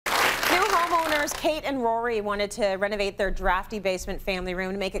Homeowners Kate and Rory wanted to renovate their drafty basement family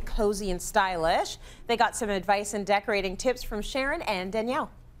room to make it cozy and stylish. They got some advice and decorating tips from Sharon and Danielle.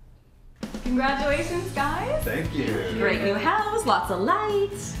 Congratulations, guys. Thank you. Great new house, lots of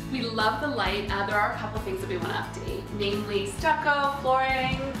lights. We love the light. There are a couple things that we want to update, namely stucco,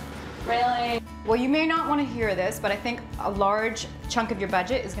 flooring, railing. Well, you may not want to hear this, but I think a large chunk of your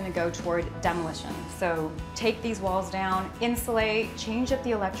budget is going to go toward demolition. So take these walls down, insulate, change up the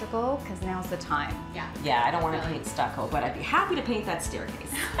electrical, because now's the time. Yeah, I don't want to paint stucco, but I'd be happy to paint that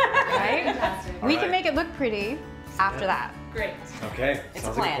staircase. Right? Fantastic. We can make it look pretty after that. Great. Okay, It's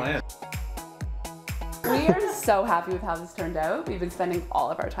sounds a like a plan. plan. We are so happy with how this turned out. We've been spending all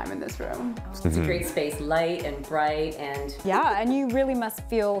of our time in this room. It's a great space, light and bright and... Yeah, and you really must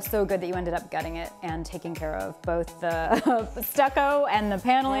feel so good that you ended up gutting it and taking care of both the stucco and the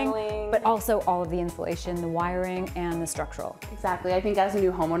paneling, but also all of the insulation, the wiring, and the structural. Exactly. I think as a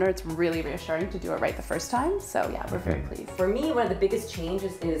new homeowner, it's really reassuring to do it right the first time. So yeah, we're very pleased. For me, one of the biggest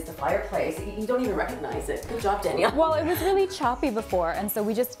changes is the fireplace. You don't even recognize it. Good job, Danielle. Well, it was really choppy before, and so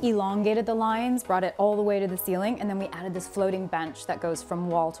we just elongated the lines, brought it all the way to the ceiling, and then we added this floating bench that goes from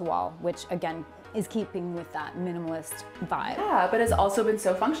wall to wall, which again is keeping with that minimalist vibe. Yeah, but it's also been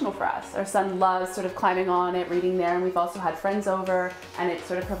so functional for us. Our son loves sort of climbing on it, reading there, and we've also had friends over, and it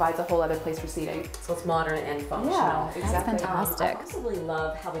sort of provides a whole other place for seating. So it's modern and functional. Yeah, exactly. That's fantastic. I also really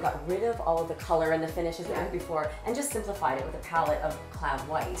love how we got rid of all of the color and the finishes that we had before and just simplified it with a palette of cloud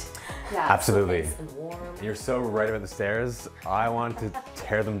white. Yeah, Absolutely. Nice and warm. You're so right about the stairs. I want to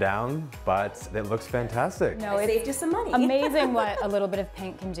tear them down, but it looks fantastic. No, I it's saved you some money. amazing what a little bit of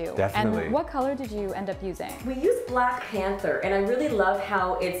paint can do. Definitely. And what color did you end up using? We used Black Panther, and I really love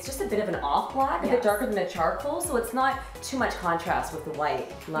how it's just a bit of an off black, a bit darker than the charcoal, so it's not too much contrast with the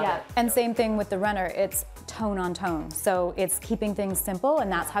white. Love it. And same thing with the Renner, it's tone on tone. So it's keeping things simple,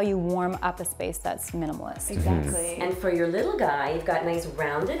 and that's how you warm up a space that's minimalist. Exactly. And for your little guy, you've got nice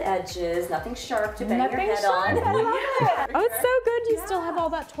rounded edges, nothing sharp to bang your Nothing head sharp, on. I love it. Oh, it's so good you still have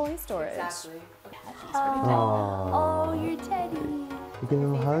all that toy storage. Exactly. Oh, your teddy. You get a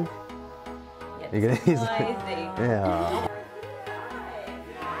little hug? Yeah, You get nice. Yeah.